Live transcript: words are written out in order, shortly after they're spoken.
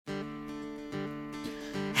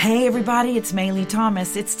Hey everybody, it's Maylee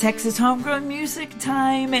Thomas. It's Texas Homegrown Music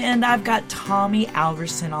time, and I've got Tommy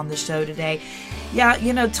Alverson on the show today. Yeah,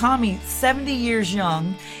 you know, Tommy, 70 years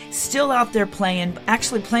young, still out there playing,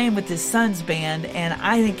 actually playing with his son's band, and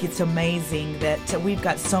I think it's amazing that we've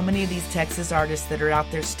got so many of these Texas artists that are out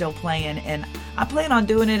there still playing, and I plan on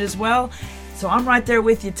doing it as well. So I'm right there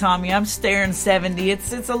with you, Tommy. I'm staring 70.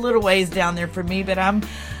 It's a little ways down there for me, but I'm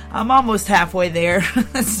almost halfway there.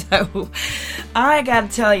 So I got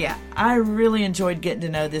to tell you, I really enjoyed getting to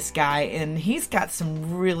know this guy, and he's got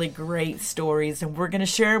some really great stories, and we're going to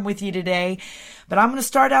share them with you today. But I'm going to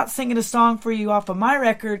start out singing a song for you off of my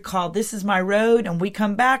record called This Is My Road, and we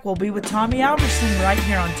come back, we'll be with Tommy Alverson right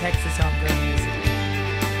here on Texas Homegrown Music.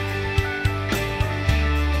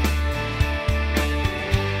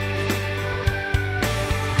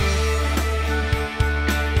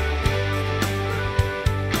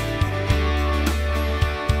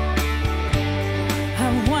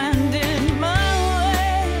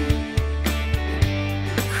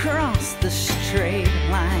 Street.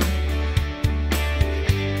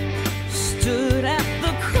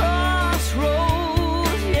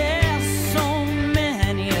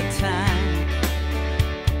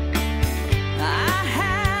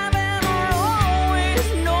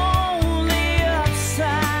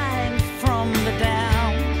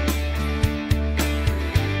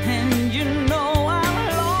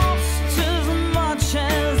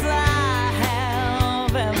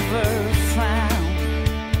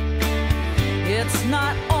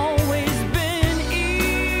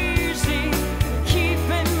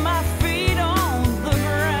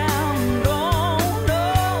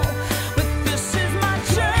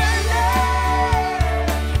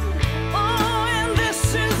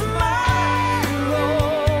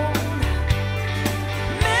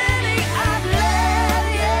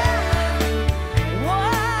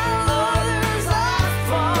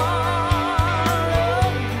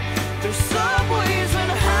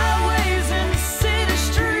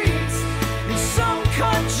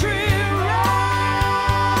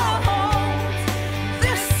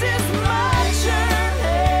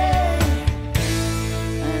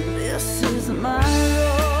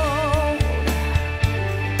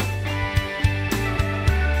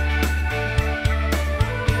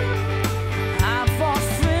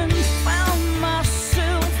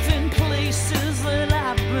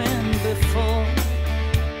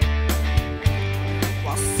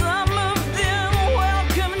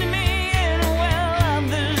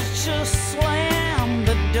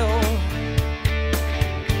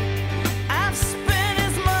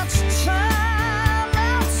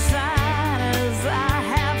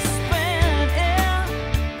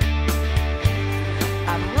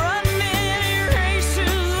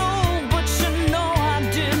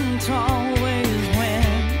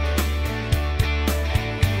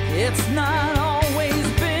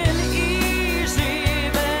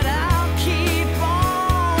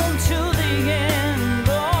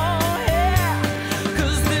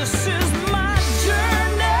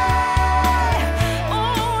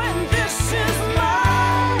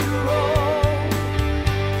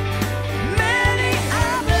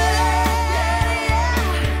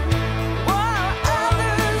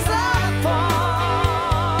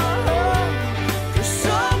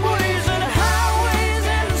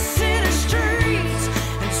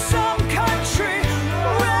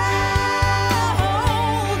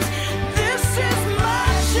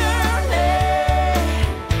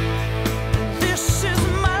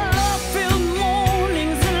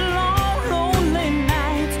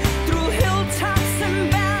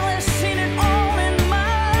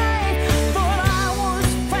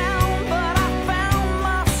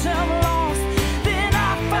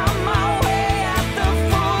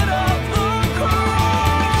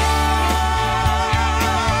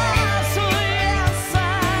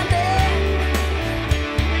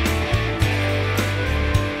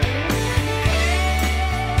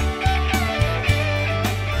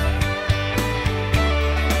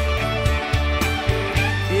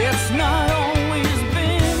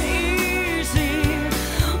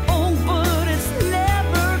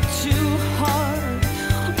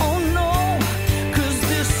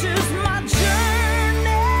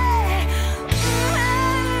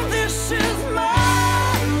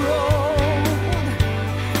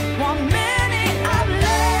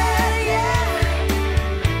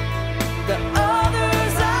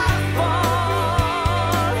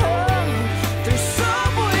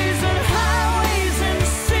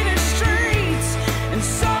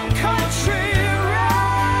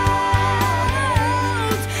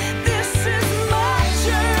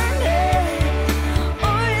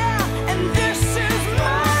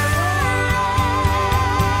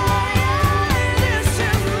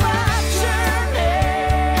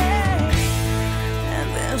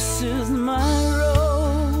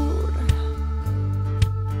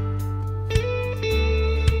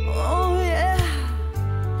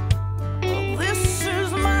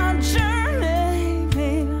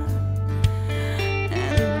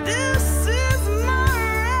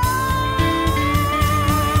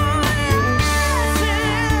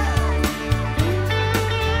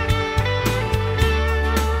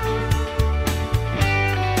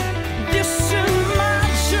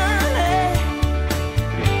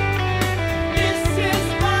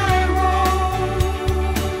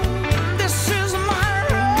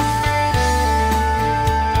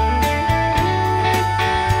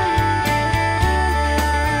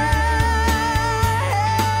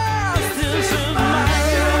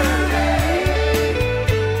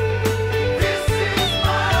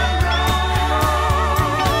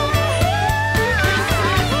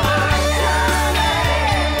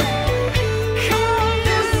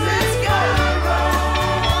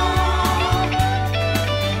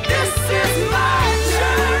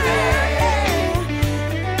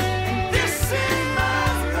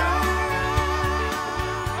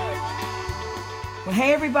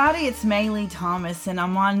 Hey everybody, it's Maylee Thomas, and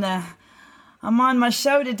I'm on my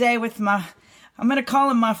show today with I'm going to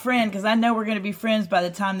call him my friend because I know we're going to be friends by the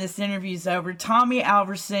time this interview's over. Tommy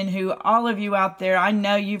Alverson, who all of you out there, I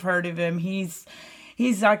know you've heard of him. He's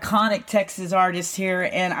iconic Texas artist here,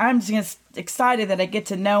 and I'm just excited that I get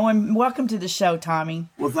to know him. Welcome to the show, Tommy.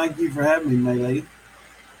 Well, thank you for having me, Maylee.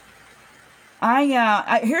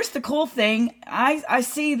 Here's the cool thing. I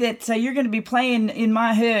see that you're going to be playing in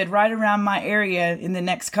my hood right around my area in the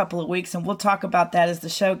next couple of weeks, and we'll talk about that as the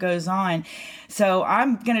show goes on. So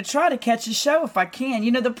I'm going to try to catch a show if I can.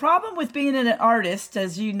 You know, the problem with being an artist,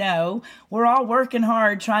 as you know, we're all working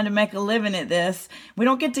hard trying to make a living at this. We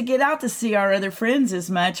don't get to get out to see our other friends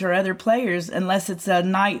as much or other players unless it's a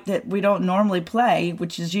night that we don't normally play,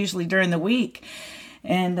 which is usually during the week.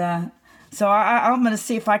 And, so I'm going to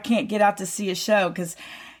see if I can't get out to see a show because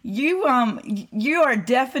you are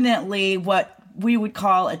definitely what we would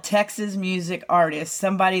call a Texas music artist,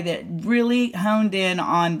 somebody that really honed in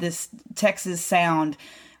on this Texas sound.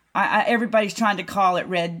 Everybody's trying to call it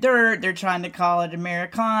red dirt. They're trying to call it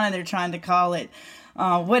Americana. They're trying to call it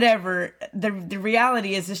whatever. The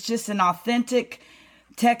reality is it's just an authentic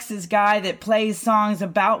Texas guy that plays songs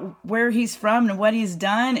about where he's from and what he's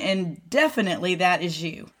done, and definitely that is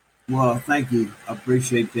you. Well, thank you. I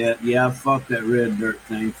appreciate that. Yeah, I fought that red dirt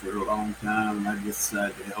thing for a long time, and I just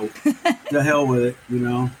decided to hell with it, you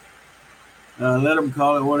know. Let them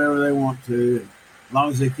call it whatever they want to, as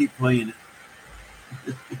long as they keep playing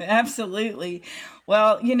it. Absolutely.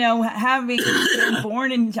 Well, you know, having been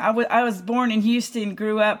born in, I was born in Houston,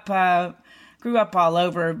 grew up all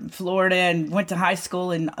over Florida and went to high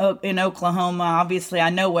school in Oklahoma. Obviously,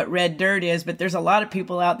 I know what red dirt is, but there's a lot of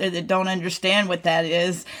people out there that don't understand what that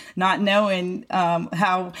is, not knowing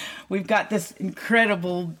how we've got this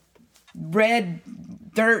incredible red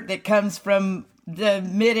dirt that comes from the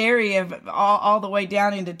mid area of all the way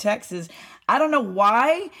down into Texas. I don't know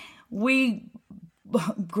why we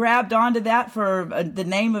grabbed onto that for the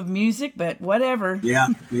name of music, but whatever. Yeah,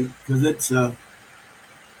 because it's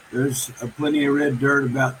there's plenty of red dirt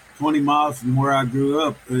about 20 miles from where I grew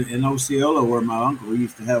up in Osceola, where my uncle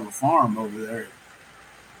used to have a farm over there.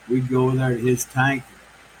 We'd go over there to his tank,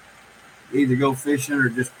 either go fishing or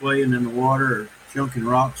just playing in the water or chunking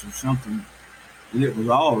rocks or something. And it was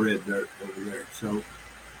all red dirt over there. So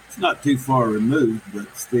it's not too far removed,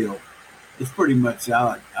 but still, it's pretty much,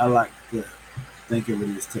 I like to think of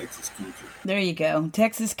it as Texas country. There you go.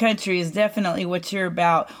 Texas country is definitely what you're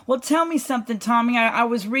about. Well, tell me something, Tommy. I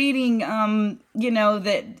was reading, you know,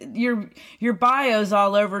 that your bios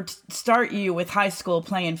all over start you with high school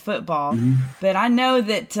playing football. Mm-hmm. But I know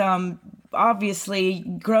that obviously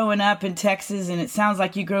growing up in Texas, and it sounds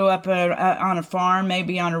like you grew up on a farm,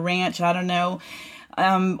 maybe on a ranch. I don't know.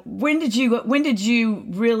 When did you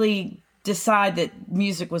really decide that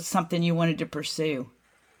music was something you wanted to pursue?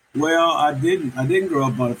 Well, I didn't grow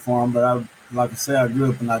up on a farm, but like I say, I grew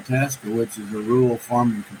up in Itasca, which is a rural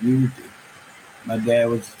farming community. My dad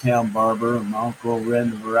was a town barber, and my uncle ran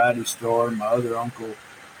the variety store, and my other uncle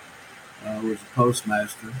was a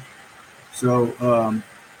postmaster. So,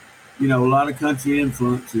 you know, a lot of country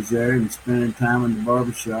influences there, and spending time in the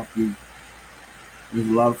barbershop, there's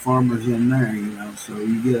a lot of farmers in there, you know. So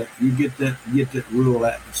you get that rural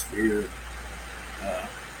atmosphere.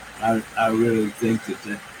 I really think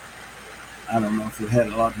that. I don't know if it had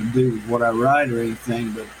a lot to do with what I write or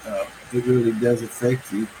anything, but it really does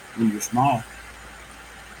affect you when you're small.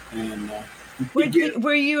 And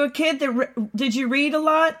were you a kid that did you read a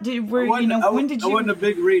lot? I wasn't a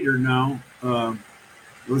big reader. No,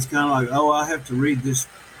 it was kind of like, oh, I have to read this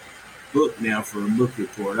book now for a book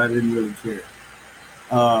report. I didn't really care.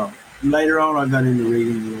 Later on, I got into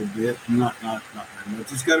reading a little bit, not very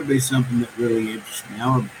much. It's got to be something that really interests me.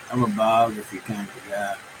 I'm a biography kind of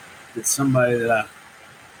guy. It's somebody that I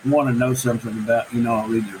want to know something about, you know, I'll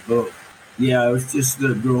read their book. Yeah, it was just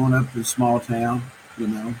growing up in a small town, you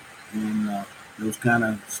know, and those kind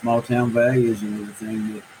of small town values and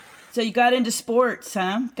everything. So you got into sports,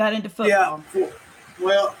 huh? Got into football? Yeah,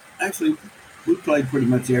 well, actually, we played pretty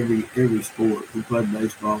much every sport. We played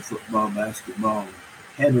baseball, football, basketball,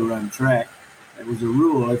 had to run track. It was a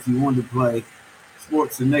rule if you wanted to play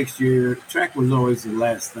sports the next year. Track was always the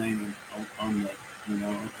last thing on the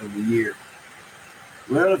of the year.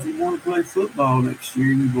 Well, if you want to play football next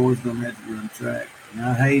year, you boys don't have to run track. And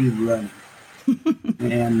I hated running.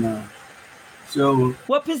 And so...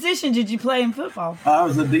 What position did you play in football? I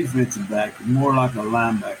was a defensive back, more like a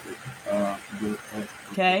linebacker.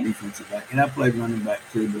 Okay. Defensive back. And I played running back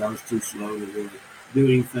too, but I was too slow to really do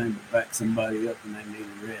anything but back somebody up and they needed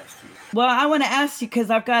rest. Well, I want to ask you, because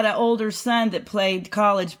I've got an older son that played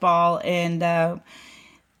college ball, and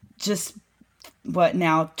just,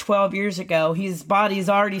 12 years ago. His body's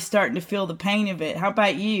already starting to feel the pain of it. How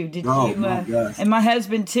about you? My gosh. And my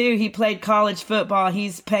husband too, he played college football.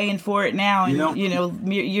 He's paying for it now, and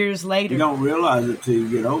years later. You don't realize it till you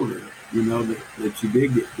get older, that you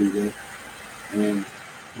did get through that. And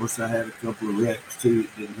of course I had a couple of wrecks too.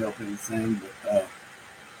 It didn't help anything, but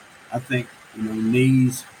I think,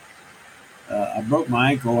 knees, I broke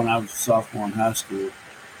my ankle when I was a sophomore in high school,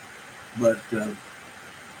 but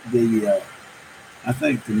I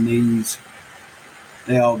think the knees,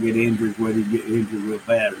 they all get injured, whether you get injured real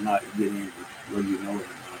bad or not, you get injured, whether you know it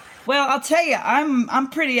or not. Well, I'll tell you, I'm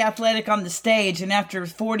pretty athletic on the stage, and after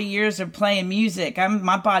 40 years of playing music,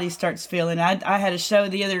 my body starts feeling. I had a show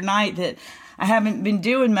the other night that I haven't been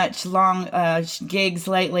doing much long gigs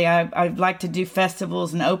lately. I like to do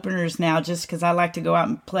festivals and openers now, just because I like to go out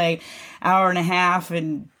and play hour and a half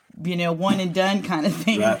and one and done kind of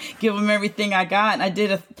thing. Right. Give them everything I got. And I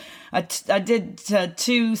did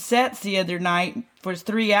 2 sets the other night for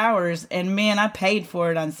 3 hours, and man, I paid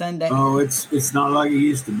for it on Sunday. Oh, it's not like it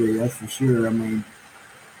used to be, that's for sure. I mean,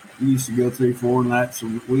 you used to go 3-4 nights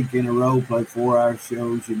a week in a row, play 4-hour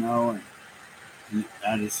shows, and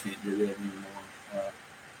I just can't do that anymore.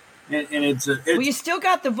 And it's well, you still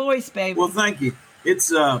got the voice, baby. Well, thank you.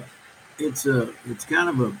 It's kind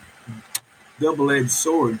of a double-edged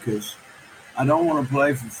sword, because I don't want to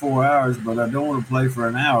play for 4 hours, but I don't want to play for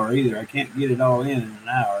an hour either. I can't get it all in an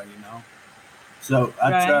hour, So I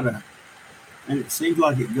try to, and it seems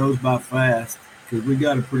like it goes by fast, because we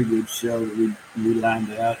got a pretty good show that we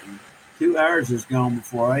lined out, and 2 hours is gone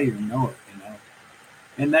before I even know it,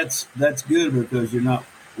 And that's good, because you're not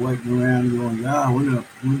waiting around going,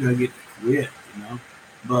 when do I get to quit,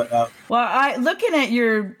 But well, looking at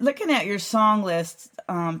your song list,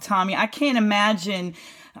 Tommy, I can't imagine.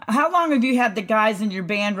 How long have you had the guys in your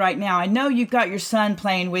band right now? I know you've got your son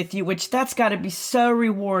playing with you, which that's got to be so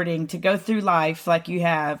rewarding to go through life like you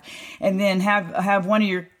have, and then have one of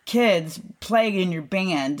your kids play in your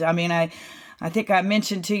band. I mean, I think I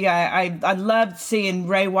mentioned to you, I loved seeing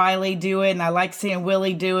Ray Wiley do it, and I like seeing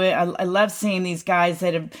Willie do it. I love seeing these guys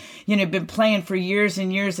that have, been playing for years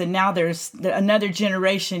and years, and now there's another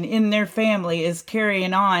generation in their family is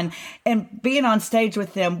carrying on, and being on stage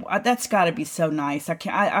with them, that's got to be so nice.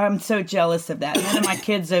 I'm so jealous of that. None of my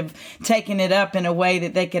kids have taken it up in a way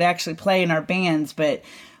that they could actually play in our bands, but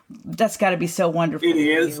that's got to be so wonderful. It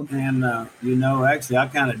is, and actually, I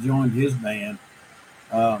kind of joined his band.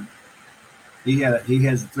 He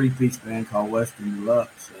has a 3-piece band called Western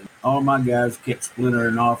Deluxe, and all my guys kept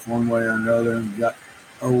splintering off one way or another, and got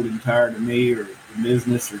old and tired of me or the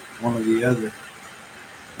business or one or the other.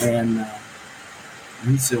 And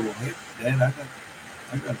he said, "Well, hey, Dad,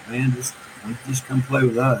 I got a band. Just come play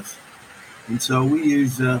with us." And so we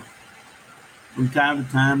use from time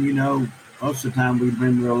to time. Most of the time we've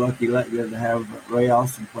been real lucky to have Ray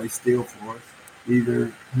Austin play steel for us.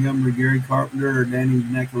 Either him or Gary Carpenter or Danny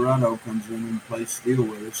Neccarado comes in and plays steel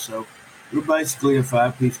with us. So we're basically a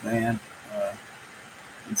 5-piece band,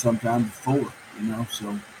 and sometimes 4,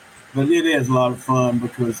 So, but it is a lot of fun,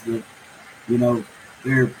 because they're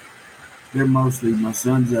mostly my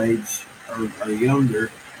son's age or younger.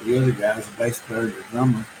 The other guys, the bass player, the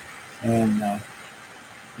drummer, and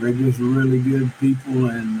they're just really good people,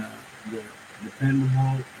 and they're dependable.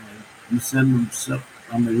 And you send them stuff.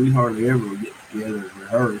 I mean, we hardly ever get together and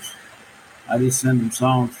rehearse. I just send them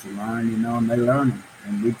songs to learn, and they learn them,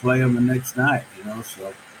 and we play them the next night,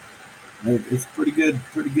 So it's pretty good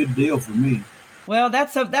deal for me. Well,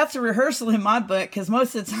 that's a rehearsal in my book, because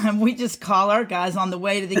most of the time we just call our guys on the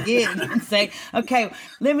way to the gig and say, "Okay,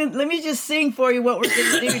 let me just sing for you what we're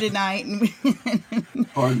going to do tonight."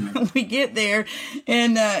 And we get there,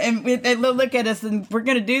 and they look at us, and we're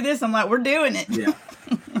going to do this. I'm like, "We're doing it." Yeah.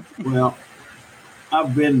 Well,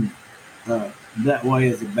 I've been that way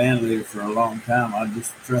as a band leader for a long time. I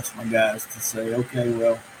just trust my guys to say, "Okay,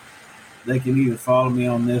 well, they can either follow me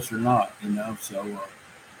on this or not," So,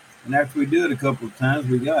 and after we do it a couple of times,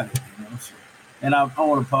 we got it, So, and I want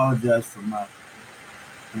to apologize for my.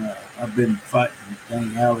 I've been fighting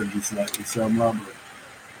dang allergies lately, so I'm liable to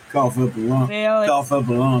cough up a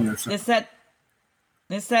lung or something.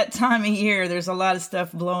 It's that time of year. There's a lot of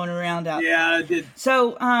stuff blowing around out there. Yeah, I did.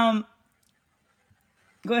 So,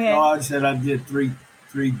 go ahead. No, I said I did three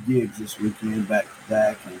gigs this weekend back to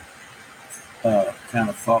back, and kind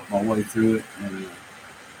of fought my way through it. And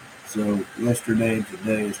so yesterday and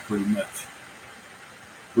today is pretty much,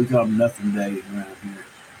 we call them nothing days around here.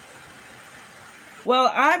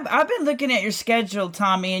 Well, I've been looking at your schedule,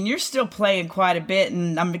 Tommy, and you're still playing quite a bit,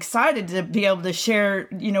 and I'm excited to be able to share,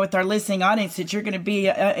 with our listening audience that you're going to be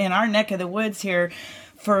in our neck of the woods here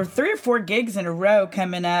for 3 or 4 gigs in a row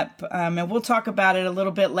coming up, and we'll talk about it a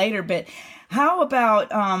little bit later. But how about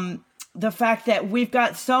the fact that we've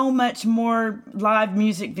got so much more live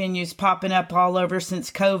music venues popping up all over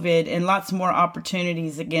since COVID, and lots more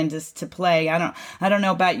opportunities again just to play? I don't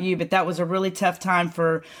know about you, but that was a really tough time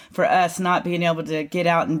for us not being able to get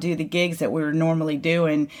out and do the gigs that we were normally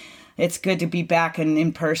doing. It's good to be back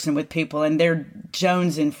in person with people, and they're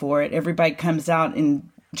jonesing for it. Everybody comes out in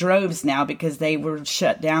droves now because they were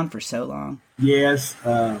shut down for so long. Yes.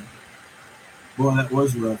 Well, that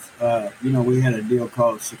was rough. We had a deal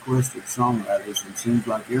called Sequestered Songwriters, and it seems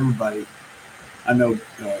like everybody, I know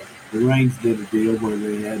the Rains did a deal where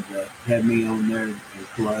they had me on there and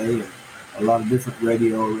play, and a lot of different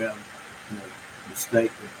radio around the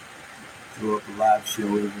state would throw up a live show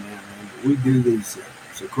every now and then. But we do these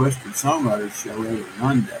Sequestered Songwriters show every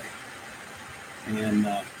Monday, and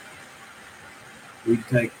we'd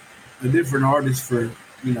take a different artist for,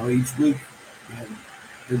 each week. And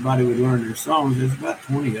everybody would learn their songs. There's about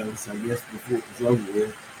 20 of us, I guess, before it was over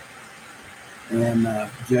with. And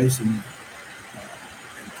Jason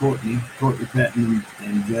and Courtney Patton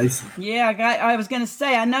and Jason. Yeah, I was going to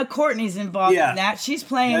say, I know Courtney's involved in that. She's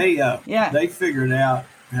playing. They figured out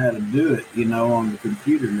how to do it, on the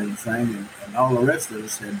computer and everything. And all the rest of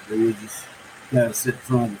us had to do was just got to sit in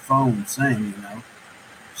front of the phone and sing,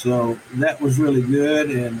 So that was really good,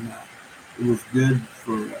 and it was good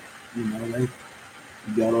for,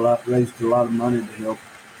 they raised a lot of money to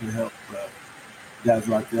help guys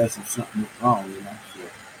like us if something went wrong, So,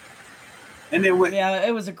 and then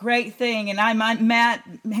it was a great thing, and Matt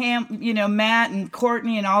and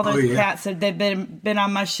Courtney and all those cats that they've been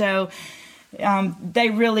on my show. They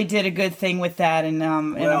really did a good thing with that, and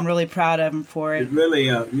I'm really proud of them for it. It really,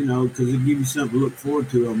 because it gives you something to look forward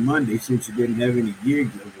to on Monday since you didn't have any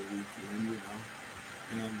gigs over the weekend,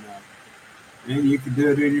 and you could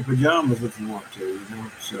do it in your pajamas if you want to,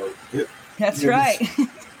 So that's right.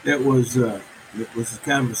 It was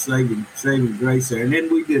kind of a saving grace there, and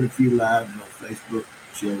then we did a few live Facebook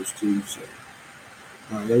shows too. So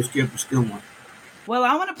those kept us going. Well,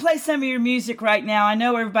 I want to play some of your music right now. I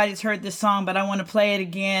know everybody's heard this song, but I want to play it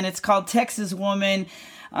again. It's called Texas Woman.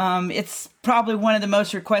 It's probably one of the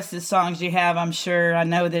most requested songs you have, I'm sure. I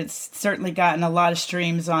know that it's certainly gotten a lot of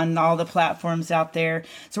streams on all the platforms out there.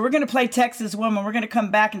 So we're going to play Texas Woman. We're going to come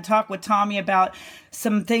back and talk with Tommy about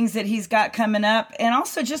some things that he's got coming up, and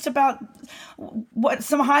also just about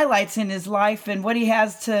some highlights in his life and what he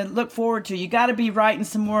has to look forward to. You got to be writing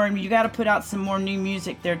some more, and you got to put out some more new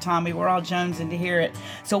music there, Tommy. We're all jonesing to hear it.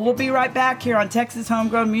 So we'll be right back here on Texas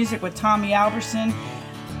Homegrown Music with Tommy Alverson.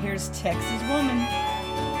 Here's Texas Woman.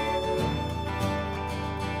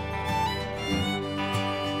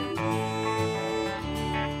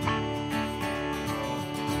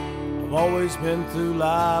 I've always been through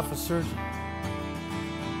life a searching,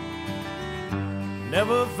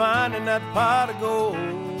 never finding that pot of gold.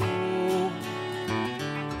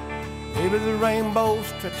 Maybe the rainbow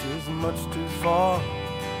stretches much too far,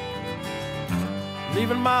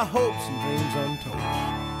 leaving my hopes and dreams untold.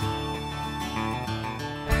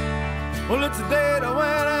 Well, it's a day that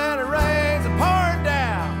went and it rains and pouring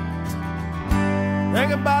down,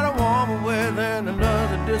 thinking about a woman within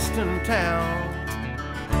another distant town.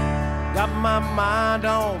 Got my mind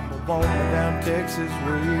on the woman down Texas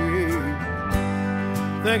way,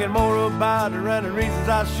 thinking more about her and the reasons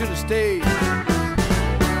I should have stayed.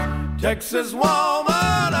 Texas woman,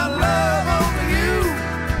 I love only you.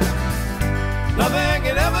 Nothing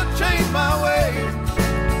can ever change my ways.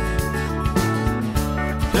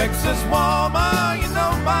 Texas woman, you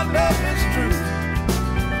know my love is true,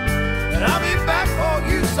 and I'll be back for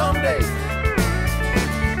you someday.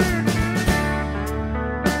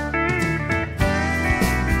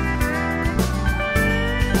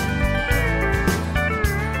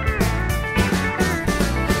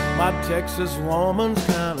 My Texas woman's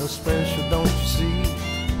kinda special, don't you see?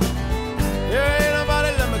 There ain't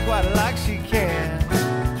nobody love me quite like she can.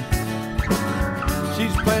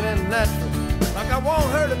 She's plain and natural, like I want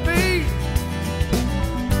her to be.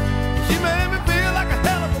 She made me feel like a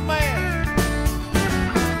hell of a man.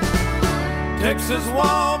 Texas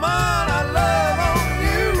woman, I love on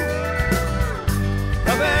you.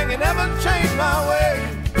 Nothing can ever change my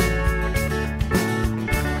way.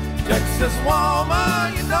 Texas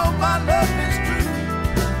woman, you know my love is true,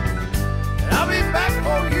 and I'll be back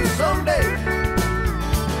for you someday.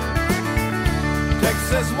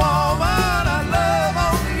 Texas woman, I love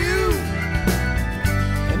only you,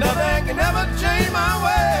 and nothing can ever change my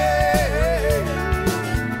way.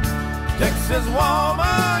 Texas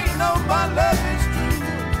woman, you know my love is true,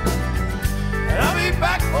 and I'll be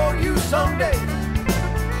back for you someday.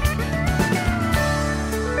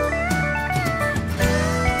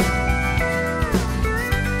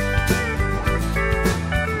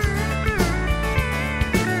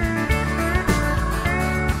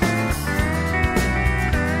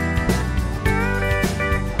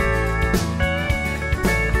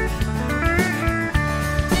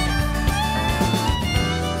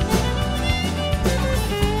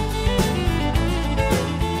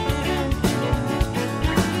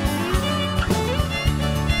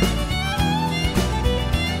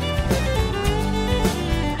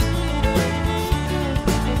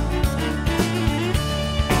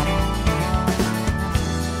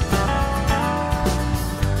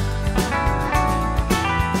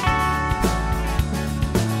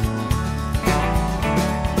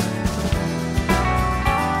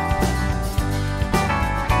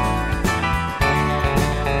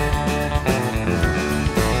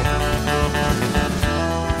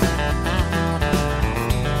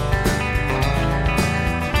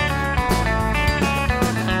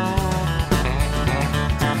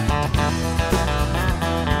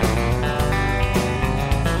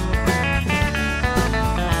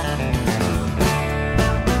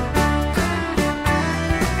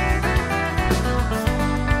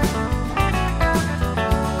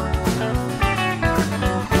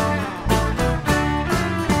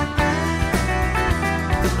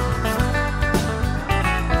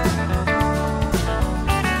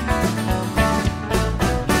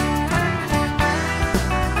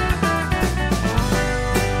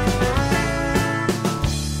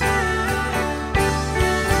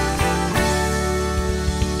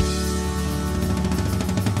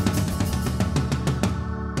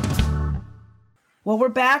 Well, we're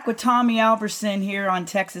back with Tommy Alverson here on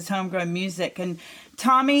Texas Homegrown Music. And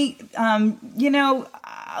Tommy,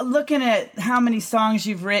 looking at how many songs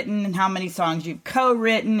you've written and how many songs you've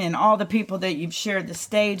co-written and all the people that you've shared the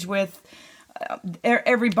stage with,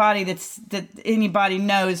 everybody that anybody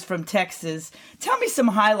knows from Texas, tell me some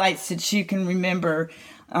highlights that you can remember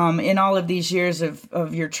in all of these years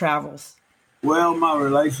of your travels. Well, my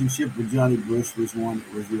relationship with Johnny Bush was one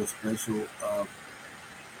that was real special.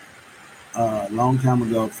 A long time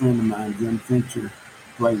ago, a friend of mine, Jim Fincher,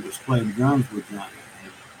 was playing drums with Johnny.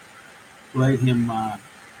 And played him,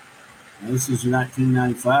 this is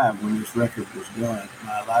 1995 when this record was done,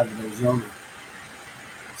 my Live in Arizona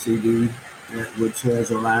CD, which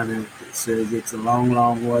has a line in it that says, "It's a long,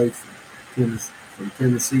 long way from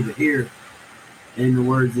Tennessee to here," in the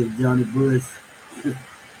words of Johnny Bush.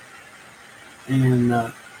 And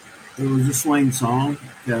it was a swing song,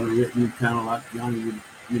 kind of written kind of like Johnny would,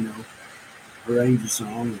 arrange a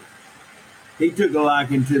song. He took a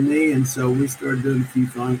liking to me, and so we started doing a few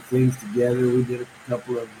fun things together. We did a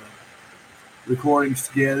couple of recordings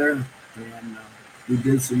together, and we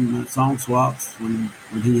did some song swaps when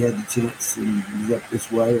he had the chance, and he was up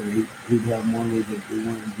this way, or he'd have one. We did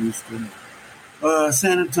one in Houston,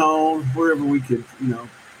 San Antonio, wherever we could,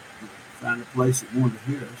 find a place that wanted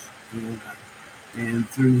to hear us. And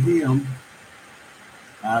through him,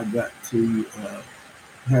 I got to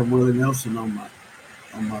have Willie Nelson on my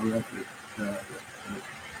record.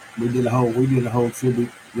 We did a whole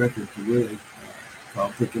tribute record to Willie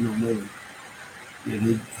called "Picking on Willie,"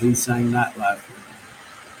 and he sang Nightlife with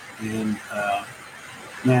me. And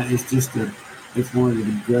man, it's one of the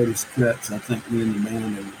greatest cuts I think me and the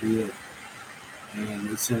band ever did. And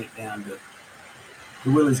we sent it down to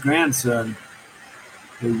Willie's grandson,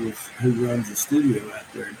 who runs the studio out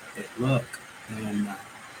there at Luck, and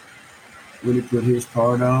Willie put his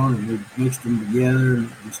part on, and we mixed them together, and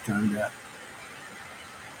it just turned out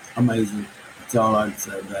amazing. That's all I'd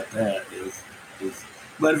say about that. Is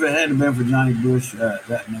but if it hadn't been for Johnny Bush,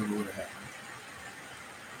 that never would have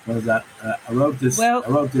happened. Because I wrote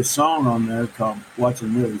this song on there called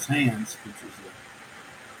 "Watching Willie's Hands," which is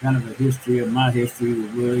kind of a history of my history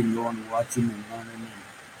with Willie, and going to watch him and learning and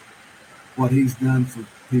what he's done for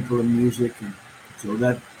people in music. And so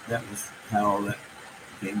that was how all that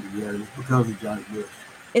came together. It's because of Johnny Bush.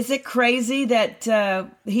 Is it crazy that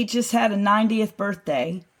he just had a 90th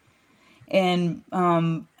birthday? And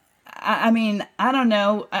I mean, I don't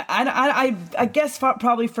know. I guess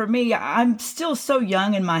probably for me, I'm still so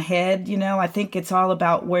young in my head. I think it's all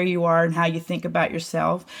about where you are and how you think about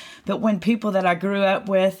yourself. But when people that I grew up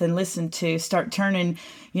with and listened to start turning,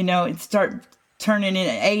 in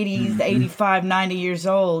 80s, 85, 90 years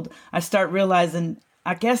old, I start realizing,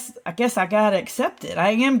 I guess I gotta accept it. I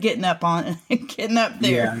am getting up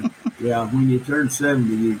there. Yeah. When you turn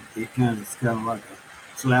 70, it's kind of like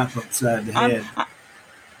a slap upside the head.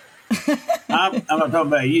 I'm not talking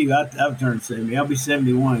about you. I've turned 70. I'll be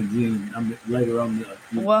 71 in June. I'm later on.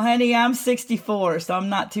 Well, honey, I'm 64, so I'm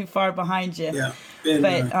not too far behind you. Yeah.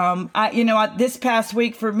 But this past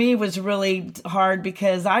week for me was really hard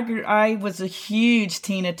because I was a huge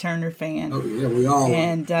Tina Turner fan. Oh yeah, we all.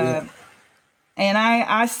 And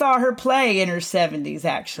I saw her play in her 70s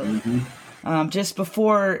actually. Mm-hmm. Just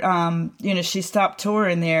before she stopped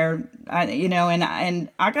touring there. And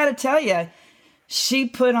I got to tell you, she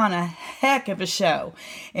put on a heck of a show,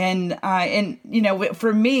 and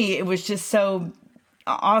for me it was just so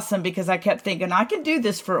awesome because I kept thinking I can do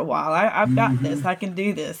this for a while. I've got this. I can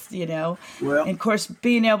do this. Well, and of course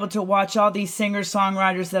being able to watch all these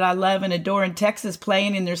singer-songwriters that I love and adore in Texas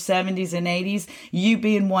playing in their 70s and 80s, you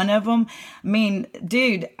being one of them. I mean,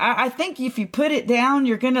 dude, I think if you put it down,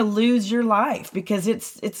 you're going to lose your life because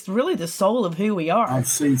it's really the soul of who we are. I've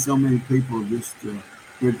seen so many people just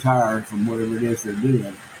retire from whatever it is they're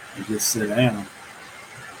doing and just sit down,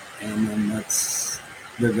 and then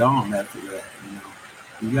they're gone after that.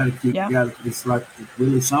 You got to keep. It's like the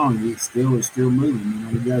Willie song. It's still moving.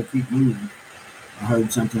 You got to keep moving. I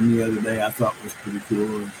heard something the other day I thought was pretty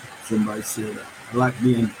cool. Somebody said, "I like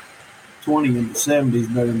being 20 in the 70s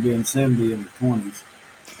better than being 70 in the 20s."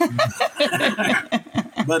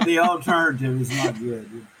 But the alternative is not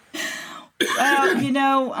good.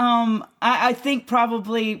 Well, I think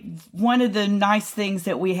probably one of the nice things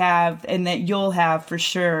that we have and that you'll have for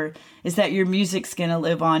sure is that your music's going to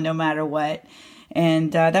live on no matter what.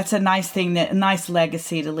 And that's a nice thing, a nice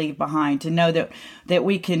legacy to leave behind, to know that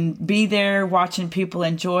we can be there watching people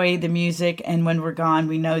enjoy the music. And when we're gone,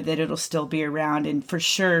 we know that it'll still be around. And for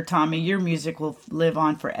sure, Tommy, your music will live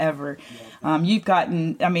on forever. You've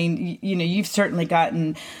you've certainly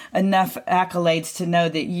gotten enough accolades to know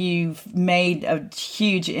that you've made a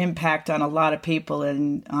huge impact on a lot of people,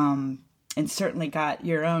 and certainly got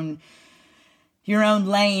your own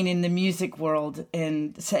lane in the music world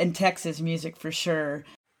and in Texas music for sure.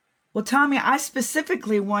 Well, Tommy, I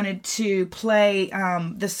specifically wanted to play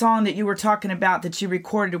the song that you were talking about that you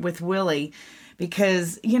recorded with Willie,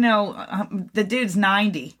 because, the dude's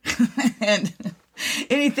 90 and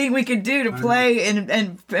anything we could do to play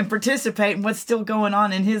and participate in what's still going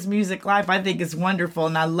on in his music life, I think is wonderful.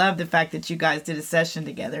 And I love the fact that you guys did a session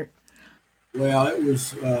together. Well, it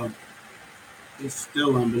was... it's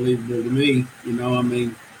still unbelievable to me.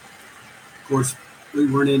 Of course, we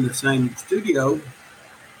weren't in the same studio,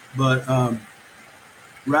 but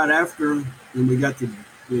right after, when we got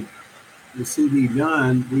the CD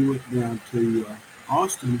done, we went down to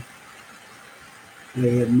Austin.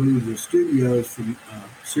 They had moved the studios from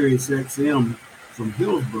Sirius XM from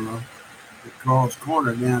Hillsboro at Carl's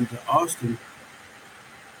Corner down to Austin,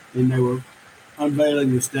 and they were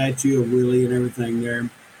unveiling the statue of Willie and everything there.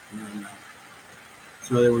 And,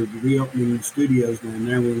 so they were reopening the studios down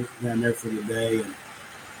there. We went down there for the day, and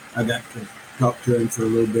I got to talk to him for a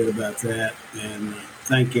little bit about that and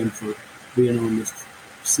thank him for being on this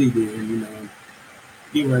CD and,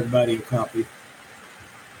 give everybody a copy.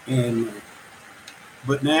 And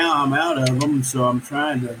but now I'm out of them, so I'm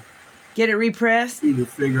trying to get it repressed. Either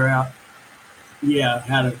figure out,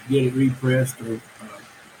 how to get it repressed or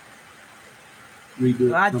redo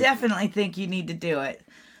it. Well, I definitely think you need to do it.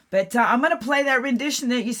 But I'm going to play that rendition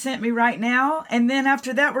that you sent me right now. And then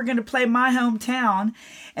after that, we're going to play My Hometown.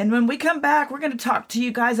 And when we come back, we're going to talk to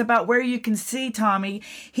you guys about where you can see Tommy.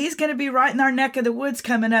 He's going to be right in our neck of the woods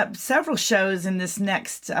coming up, several shows in this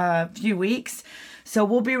next few weeks. So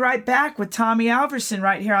we'll be right back with Tommy Alverson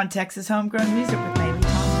right here on Texas Homegrown Music with Maylee.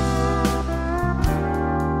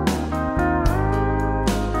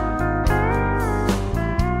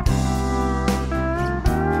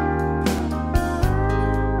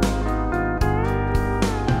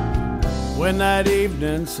 When that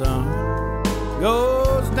evening sun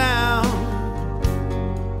goes down,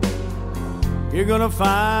 you're gonna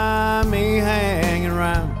find me hanging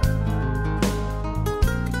around.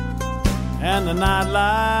 And the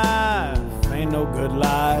nightlife ain't no good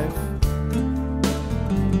life,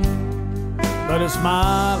 but it's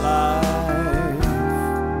my life.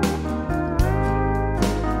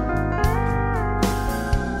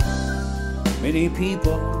 Many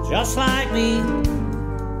people just like me,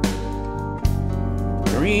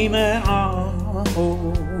 dreaming of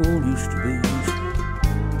old used to be.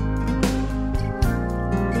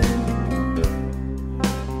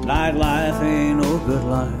 Nightlife ain't no good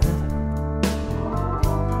life,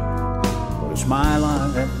 but it's my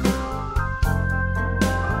life.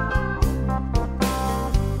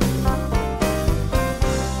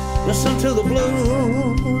 Listen to the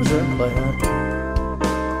blues and clap.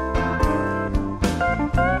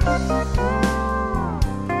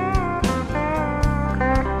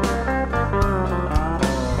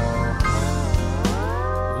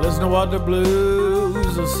 Listen to what the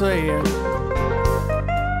blues are saying.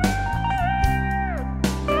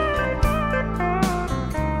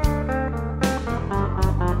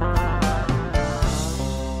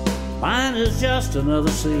 Mine is just another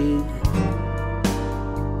seed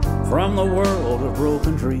from the world of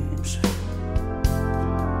broken dreams.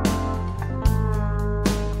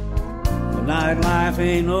 The nightlife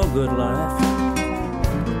ain't no good life,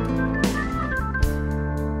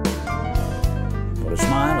 but it's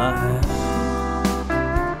my life.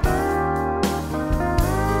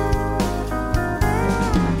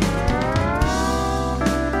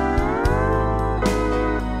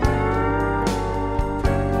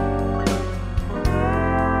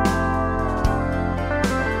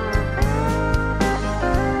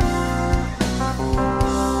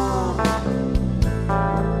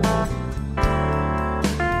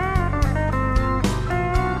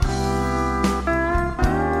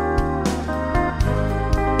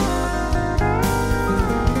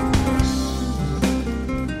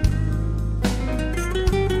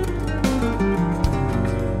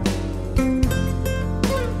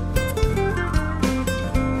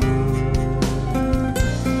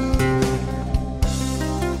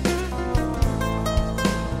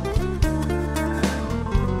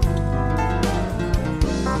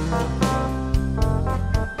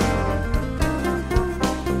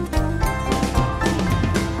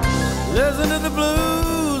 Listen to the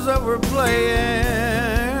blues that we're playing.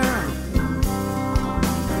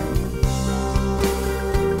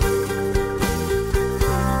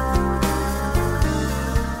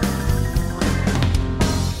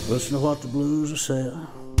 Listen to what the blues are saying.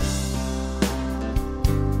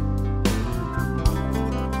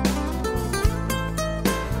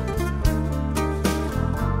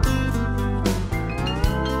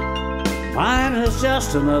 Mine is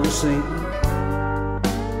just another scene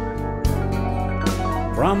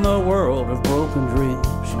from the world of broken dreams.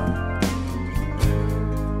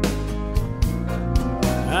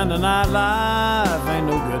 And the nightlife ain't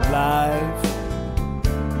no good life,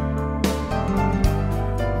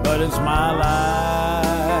 but it's my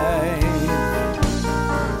life.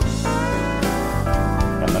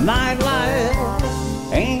 And the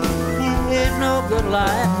nightlife ain't no good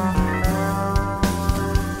life,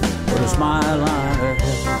 but it's my life.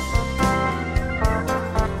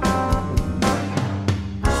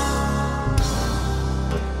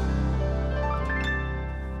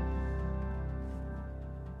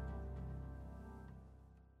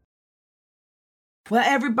 Well,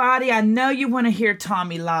 everybody, I know you want to hear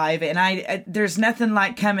Tommy live, and there's nothing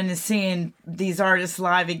like coming and seeing these artists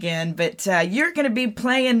live again. But you're going to be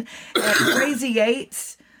playing at Crazy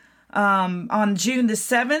Eights on June the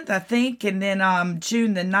 7th, I think, and then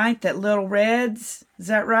June the 9th at Little Reds. Is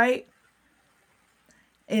that right?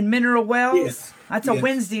 In Mineral Wells? Yes. That's a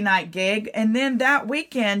Wednesday night gig. And then that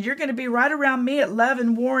weekend, you're going to be right around me at Love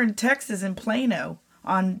and Warren, Texas in Plano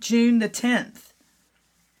on June the 10th.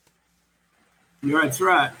 That's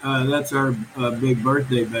right. That's our big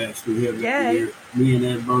birthday bash we have every year. Me and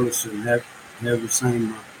Ed Burleson have the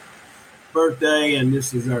same birthday, and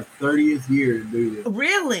this is our 30th year to do this.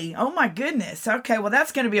 Really? Oh, my goodness. Okay, well,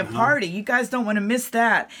 that's going to be a party. You guys don't want to miss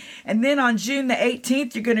that. And then on June the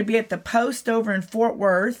 18th, you're going to be at the Post over in Fort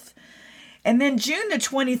Worth. And then June the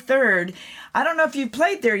 23rd, I don't know if you've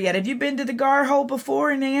played there yet. Have you been to the Gar Hole before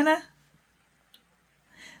in Anna?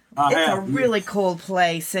 It's a really cool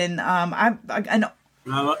place, and I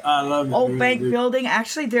love it. Old Bank Building.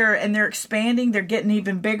 Actually, they're expanding. They're getting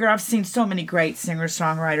even bigger. I've seen so many great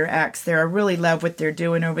singer-songwriter acts there. I really love what they're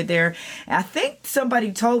doing over there. And I think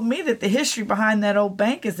somebody told me that the history behind that old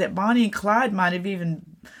bank is that Bonnie and Clyde might have even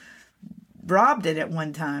robbed it at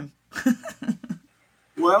one time.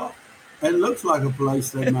 Well, it looks like a place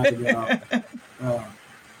they might have robbed.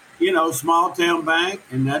 Small town bank,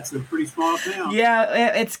 and that's a pretty small town.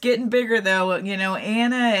 Yeah, it's getting bigger though.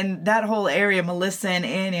 Anna and that whole area, Melissa and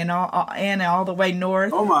Annie and Anna all the way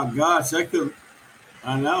north. Oh my gosh,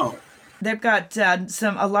 I know. They've got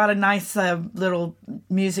a lot of nice little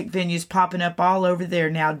music venues popping up all over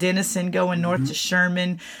there now. Denison going north to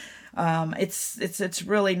Sherman. It's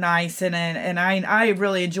really nice, and I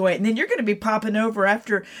really enjoy it. And then you're going to be popping over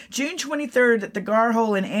after June 23rd at the Gar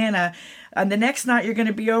Hole in Anna. The next night you're going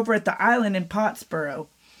to be over at the Island in Pottsboro.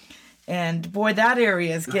 And boy, that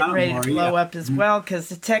area is getting ready to blow up as well, because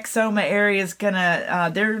the Texoma area is gonna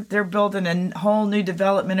they're building a whole new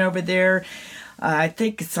development over there. I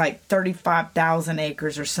think it's like 35,000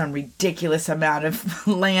 acres or some ridiculous amount of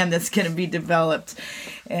land that's going to be developed.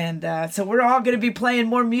 And so we're all going to be playing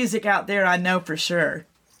more music out there, I know for sure.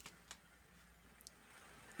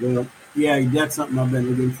 Well, yeah, that's something I've been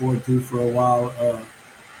looking forward to for a while. A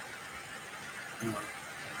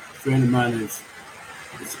friend of mine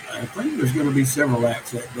I think there's going to be several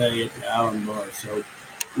acts that day at the Island Bar, so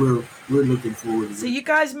we're looking forward to it. So you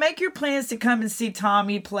guys make your plans to come and see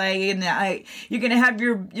Tommy play, and you're going to have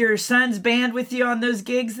your son's band with you on those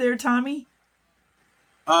gigs there, Tommy?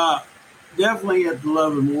 Definitely at the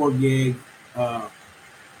Love and War gig. There'll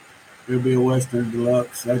be a Western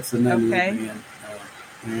Deluxe. That's the name of the band.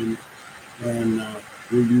 And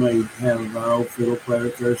we may have our old fiddle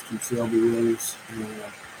player, Kirsten Shelby, with us.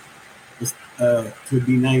 To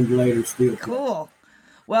be named later still. Cool.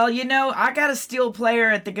 Well, I got a steel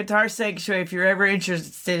player at the Guitar Sanctuary if you're ever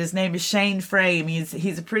interested. His name is Shane Frame.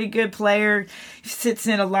 He's a pretty good player. He sits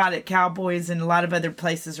in a lot at Cowboys and a lot of other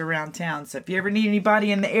places around town. So if you ever need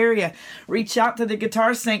anybody in the area, reach out to the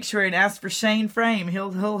Guitar Sanctuary and ask for Shane Frame.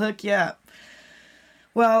 He'll hook you up.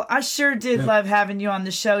 Well, I sure did love having you on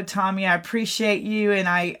the show, Tommy. I appreciate you, and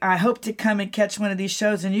I hope to come and catch one of these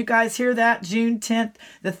shows. And you guys hear that? June 10th,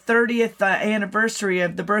 the 30th anniversary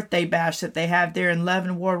of the birthday bash that they have there in Love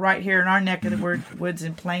and War right here in our neck of the woods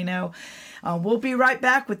in Plano. We'll be right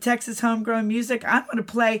back with Texas Homegrown Music. I'm going to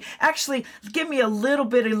play, actually, give me a little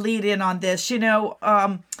bit of lead in on this.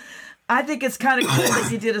 I think it's kind of cool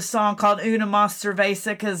that you did a song called Una Mas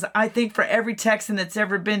Cerveza, because I think for every Texan that's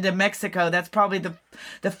ever been to Mexico, that's probably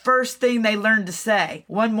the first thing they learned to say.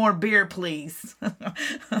 One more beer, please.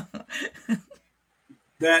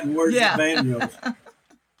 That and words of Banos.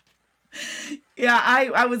 Yeah,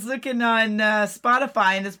 I was looking on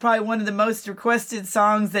Spotify, and it's probably one of the most requested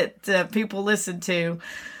songs that people listen to.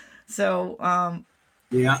 So,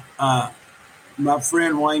 my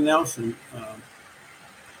friend Wayne Nelson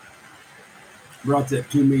brought that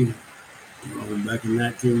to me back in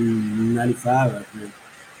 1995, I think,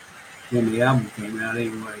 when the album came out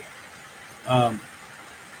anyway.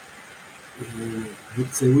 He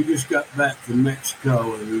said, we just got back from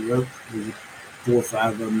Mexico, and we wrote 4 or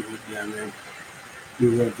 5 of them that went down there. We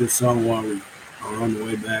wrote this song while we were on the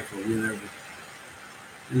way back or whenever.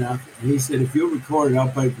 And he said, if you'll record it, I'll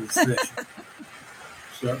pay for the session.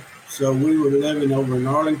 So we were living over in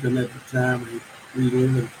Arlington at the time. We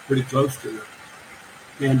lived pretty close to the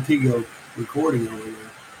Antigua recording over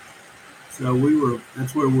there. So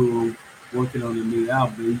that's where we were working on the new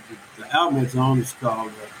album. The album that's on is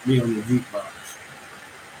called Me on the Jukebox.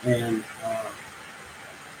 And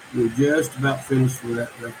we're just about finished with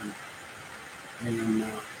that record. And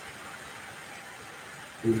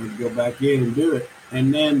we would go back in and do it.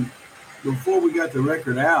 And then before we got the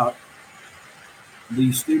record out,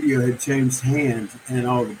 the studio had changed hands and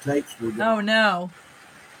all the tapes were gone. Oh, no.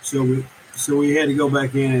 So we had to go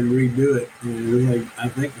back in and redo it. And we had, I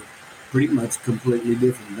think, a pretty much completely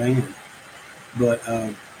different band. But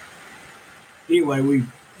anyway, we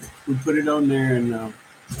put it on there, and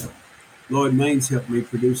Lloyd Maines helped me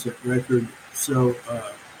produce that record. So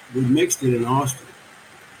we mixed it in Austin.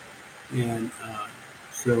 And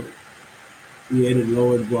so we added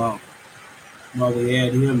Lloyd while they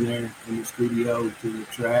had him there in the studio to the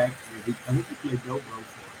track. And I think he played dobro for us.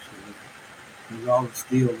 It was all the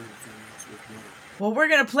steel and everything else was done. Well, we're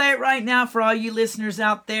going to play it right now for all you listeners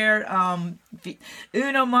out there.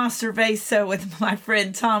 Uno Mas Cerveza with my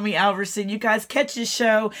friend Tommy Alverson. You guys catch his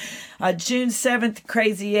show June 7th,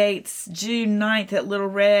 Crazy Eights, June 9th at Little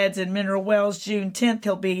Reds in Mineral Wells, June 10th.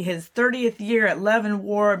 He'll be his 30th year at Love and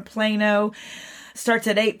War in Plano. Starts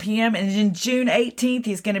at 8 p.m. And in June 18th,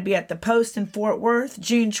 he's going to be at the Post in Fort Worth.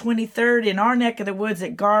 June 23rd in our neck of the woods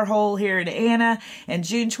at Garhole here in Anna. And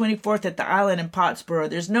June 24th at the Island in Pottsboro.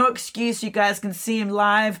 There's no excuse. You guys can see him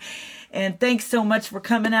live. And thanks so much for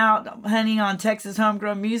coming out, honey, on Texas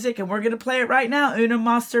Homegrown Music. And we're going to play it right now. Una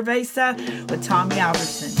Mas Cerveza with Tommy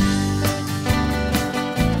Alverson.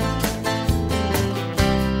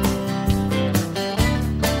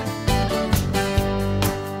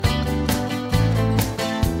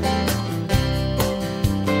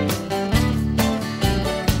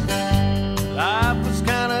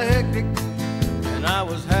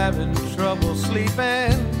 Trouble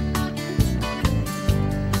sleeping,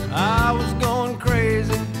 I was going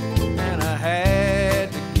crazy and I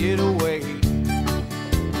had to get away.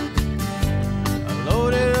 I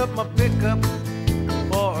loaded up my pickup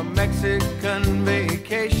for a Mexican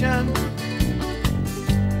vacation.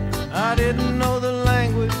 I didn't know the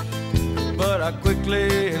language, but I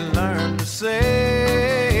quickly learned to say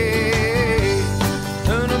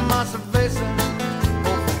Una Mas Cerveza,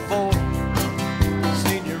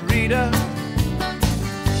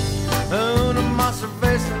 Una Mas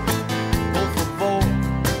Cerveza, por favor,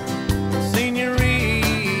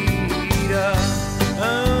 señorita.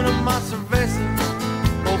 Una Mas Cerveza,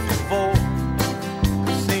 por favor,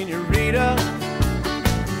 señorita.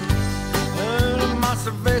 Una Mas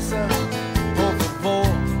Cerveza, por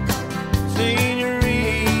favor, señorita.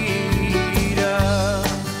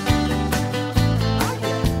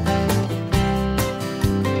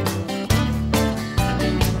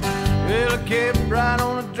 Well, I kept right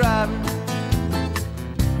on driving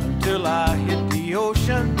until I hit the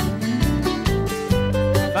ocean.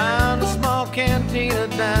 Found a small cantina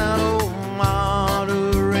down old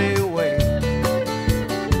Monterey Way.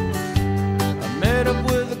 I met up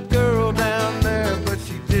with a girl down there, but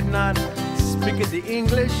she did not speak the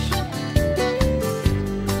English. I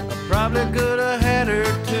probably could have had her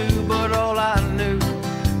too, but all I knew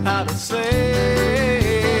how to say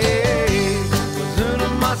was Una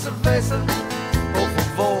Mas Cerveza, por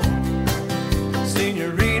favor,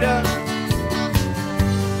 señorita.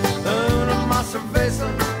 Una Mas Cerveza,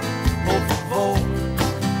 por favor,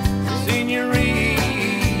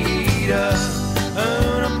 señorita.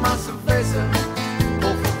 Una Mas Cerveza,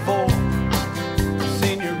 por favor,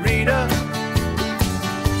 señorita.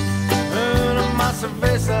 Una Mas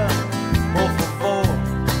Cerveza, por favor,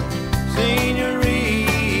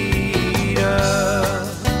 señorita.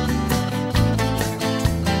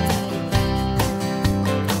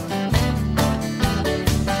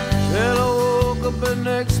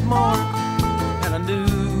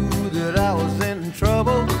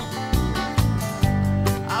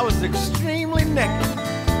 unseemly naked,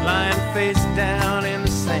 lying face down in the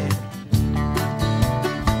sand.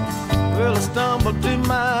 Well, I stumbled to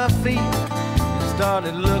my feet and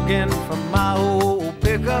started looking for my old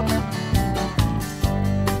pickup.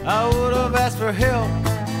 I would have asked for help,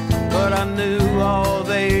 but I knew all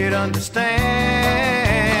they'd understand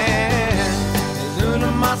is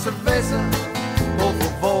una más cerveza, por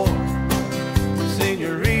favor,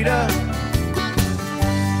 señorita.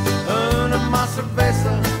 Una más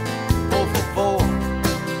cerveza, por favor,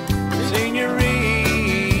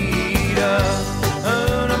 señorita.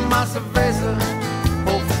 Una más cerveza,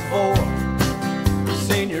 por favor,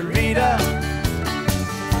 señorita.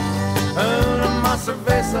 Una más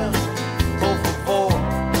cerveza, por favor,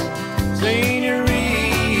 señorita.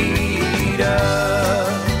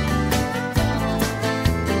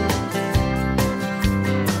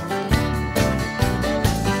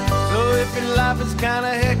 So if your life is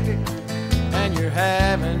kinda hectic and you're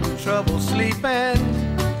having trouble sleeping,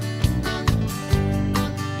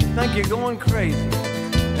 you think you're going crazy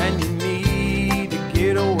and you need to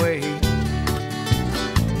get away,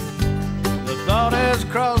 the thought has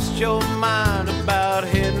crossed your mind about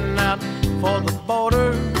heading out for the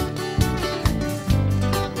border.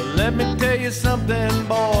 Well, let me tell you something,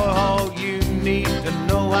 boy, all you need to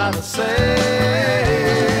know how to say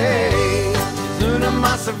is una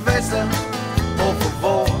más cerveza, por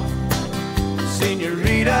favor,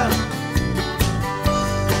 señorita.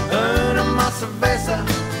 Una más cerveza,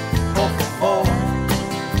 por favor,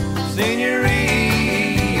 señorita.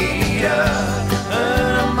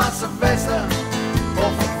 Una más cerveza,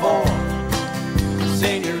 por favor,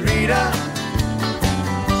 señorita.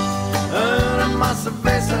 Una más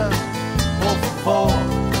cerveza, por favor,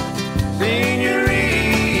 señorita.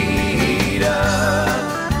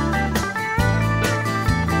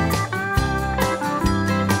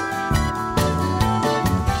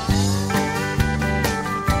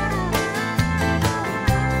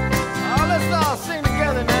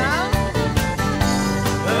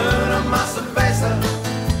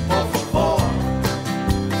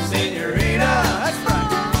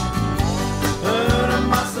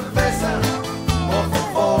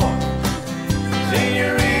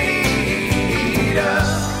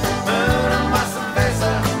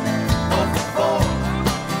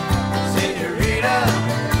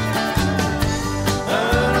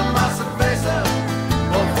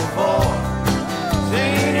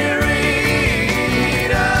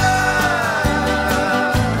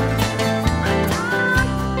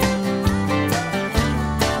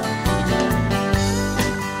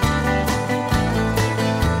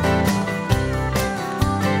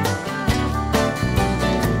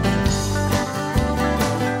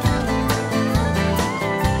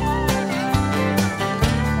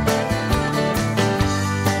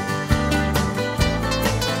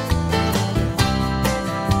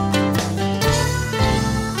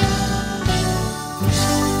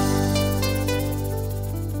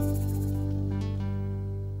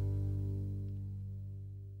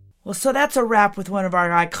 Well, so that's a wrap with one of our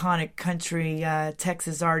iconic country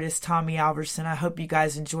Texas artists, Tommy Alverson. I hope you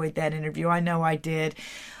guys enjoyed that interview. I know I did.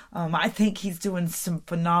 I think he's doing some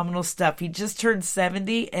phenomenal stuff. He just turned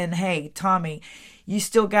 70, and hey, Tommy, you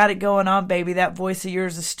still got it going on, baby. That voice of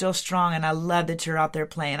yours is still strong, and I love that you're out there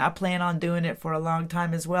playing. I plan on doing it for a long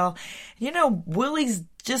time as well. You know, Willie's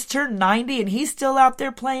just turned 90, and he's still out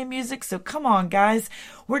there playing music, so come on, guys.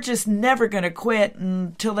 We're just never going to quit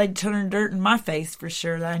until they turn dirt in my face, for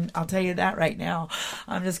sure. I'll tell you that right now.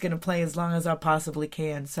 I'm just going to play as long as I possibly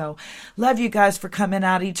can. So, love you guys for coming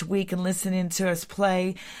out each week and listening to us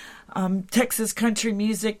play Texas country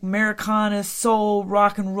music, Americana, soul,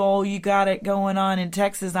 rock and roll. You got it going on in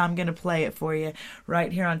Texas. I'm going to play it for you right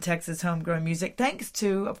here on Texas Homegrown Music. Thanks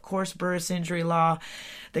to, of course, Burris Injury Law,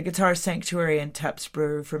 the Guitar Sanctuary, and Tups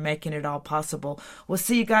Brew for making it all possible. We'll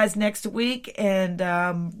see you guys next week. And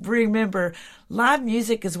remember, live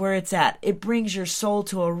music is where it's at. It brings your soul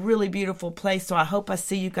to a really beautiful place. So I hope I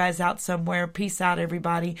see you guys out somewhere. Peace out,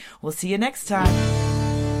 everybody. We'll see you next time.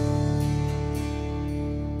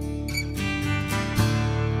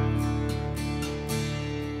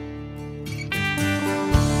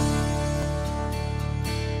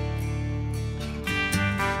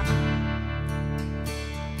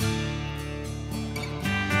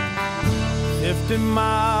 50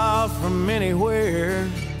 miles from anywhere,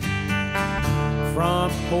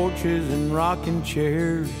 front porches and rocking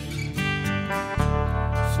chairs,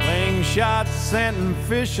 slingshots and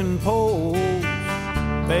fishing poles,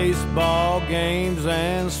 baseball games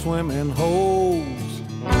and swimming holes,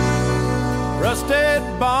 rusted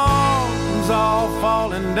bones all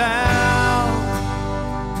falling down,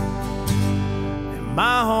 and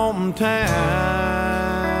my hometown.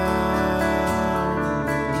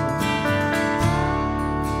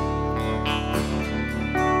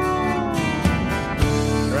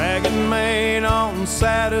 Dragging Main on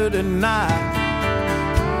Saturday night,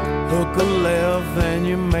 hook a left and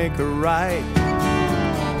you make a right.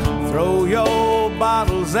 Throw your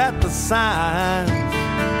bottles at the sign,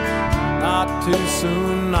 not too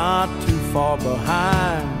soon, not too far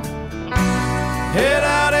behind. Head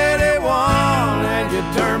out 81 and you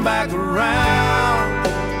turn back around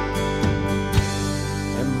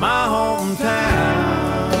in my hometown.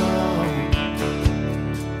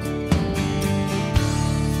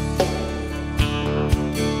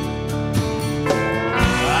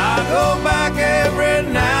 I go back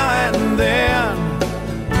every now and then,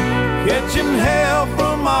 catching hell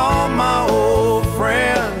from all my old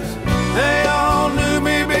friends. They all knew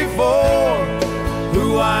me before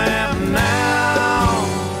who I am now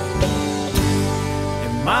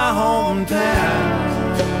in my hometown.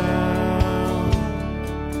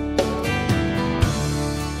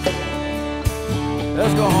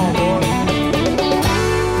 Let's go home, boys.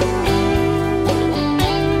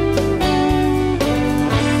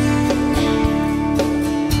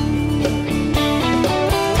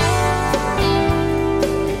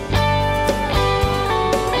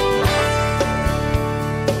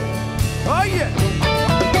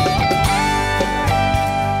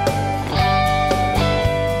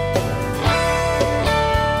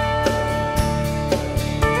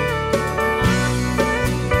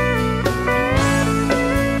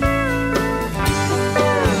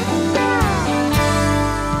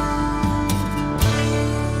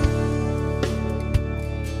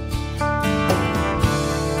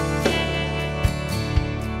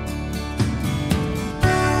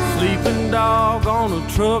 Dog on a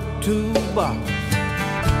truck toolbox,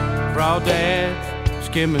 crawdads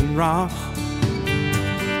skimming rocks,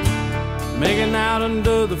 making out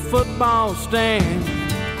under the football stand,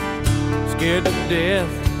 scared to death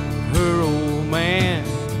of her old man.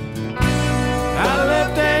 I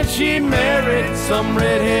left and she married some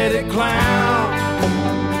red-headed clown.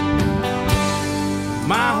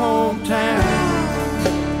 My hometown.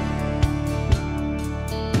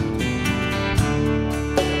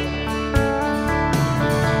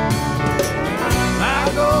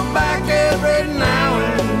 Back every now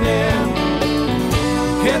and then,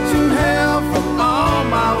 catching hell from all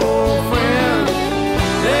my old friends.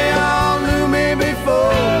 They all knew me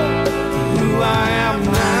before who I am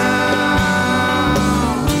now.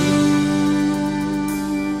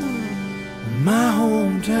 My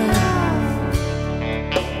hometown.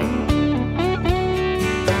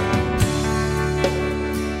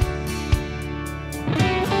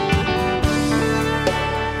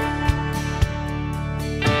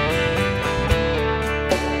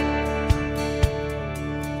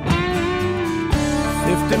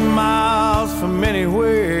 50 miles from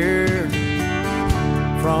anywhere,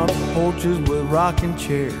 front porches with rocking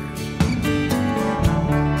chairs,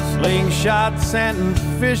 slingshots and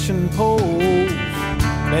fishing poles,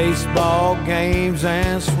 baseball games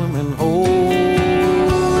and swimming holes.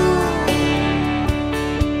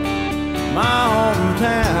 My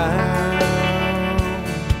hometown.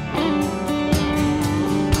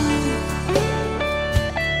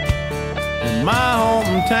 My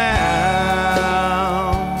hometown.